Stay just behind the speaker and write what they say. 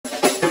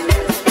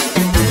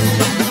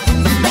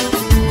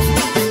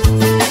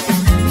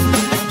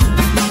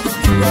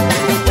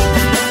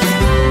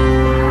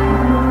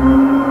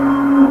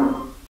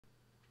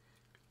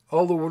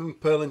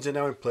purlins are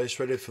now in place,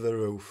 ready for the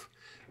roof.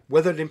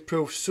 Weather had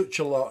improved such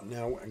a lot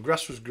now and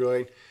grass was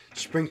growing,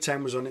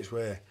 springtime was on its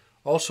way.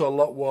 Also a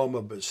lot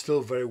warmer but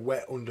still very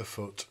wet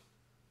underfoot.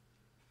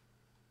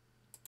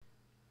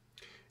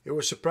 It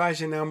was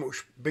surprising how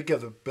much bigger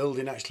the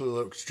building actually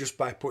looked just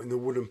by putting the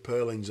wooden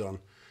purlins on.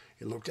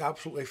 It looked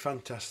absolutely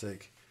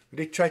fantastic. We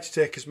did try to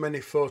take as many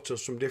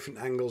photos from different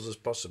angles as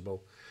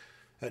possible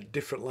at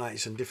different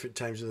lights and different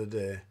times of the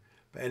day.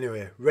 But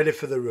anyway, ready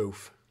for the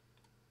roof.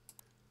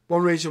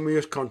 One reason we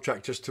use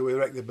contractors to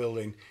erect the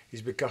building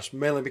is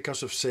mainly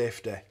because of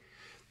safety.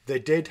 They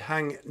did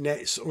hang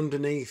nets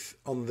underneath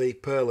on the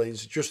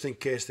purlins just in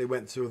case they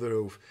went through the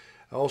roof.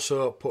 I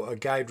also put a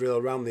guide rail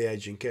around the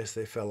edge in case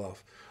they fell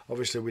off.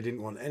 Obviously we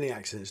didn't want any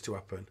accidents to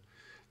happen.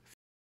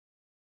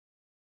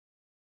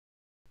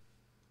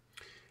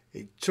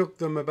 It took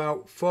them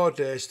about 4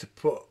 days to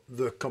put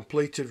the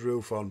completed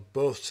roof on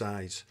both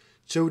sides.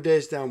 2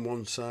 days down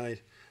one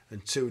side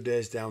and 2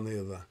 days down the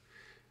other.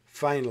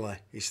 Finally,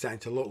 it's starting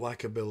to look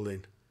like a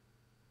building.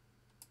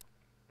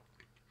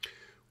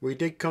 We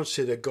did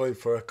consider going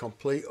for a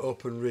complete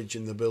open ridge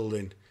in the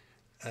building.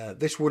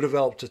 This would have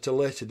helped at a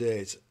later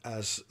date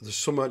as the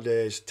summer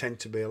days tend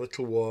to be a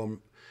little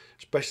warm,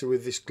 especially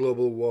with this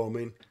global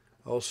warming.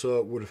 Also,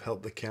 it would have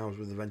helped the cows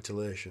with the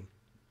ventilation.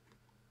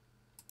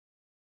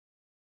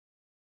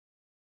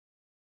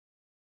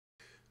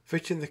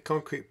 Fitting the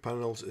concrete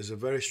panels is a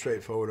very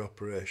straightforward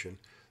operation.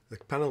 The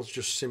panels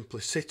just simply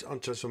sit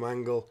onto some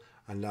angle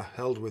and are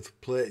held with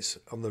plates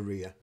on the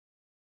rear.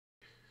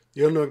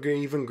 The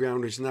uneven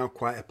ground is now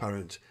quite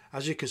apparent.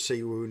 As you can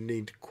see, we would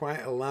need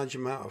quite a large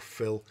amount of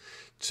fill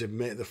to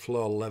make the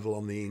floor level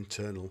on the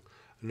internal,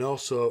 and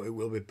also it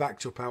will be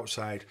backed up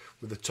outside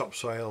with the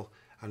topsoil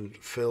and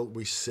fill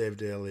we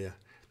saved earlier.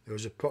 There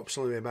was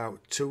approximately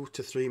about 2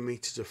 to 3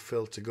 metres of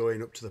fill to go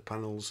in up to the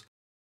panels.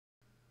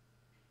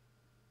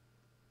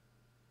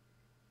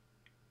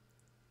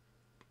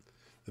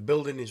 The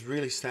building is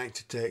really starting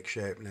to take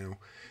shape now.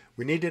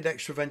 We needed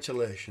extra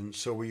ventilation,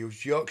 so we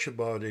used Yorkshire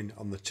boarding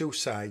on the 2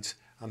 sides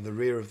and the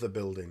rear of the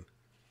building.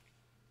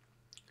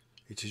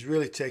 It is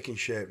really taking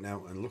shape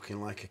now and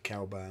looking like a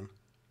cow barn.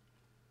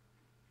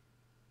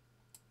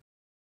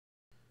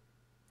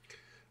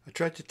 I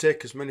tried to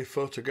take as many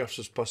photographs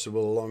as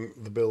possible along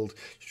the build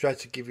to try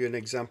to give you an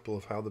example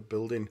of how the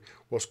building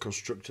was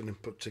constructed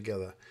and put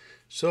together.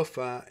 So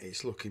far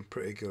it's looking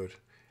pretty good.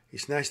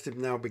 It's nice to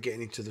now be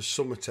getting into the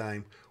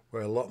summertime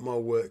where a lot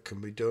more work can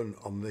be done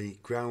on the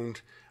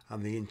ground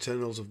and the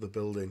internals of the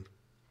building.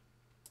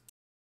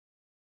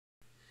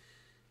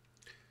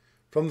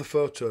 From the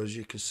photos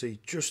you can see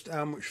just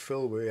how much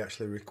fill we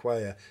actually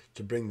require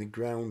to bring the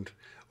ground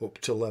up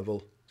to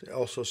level. It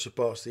also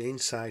supports the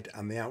inside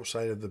and the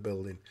outside of the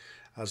building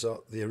as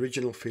the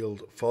original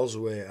field falls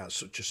away at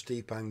such a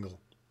steep angle.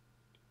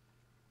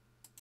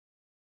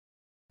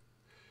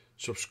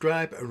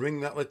 Subscribe and ring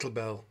that little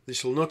bell.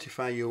 This will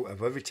notify you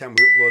of every time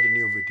we upload a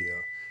new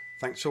video.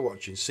 Thanks for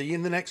watching. See you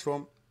in the next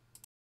one.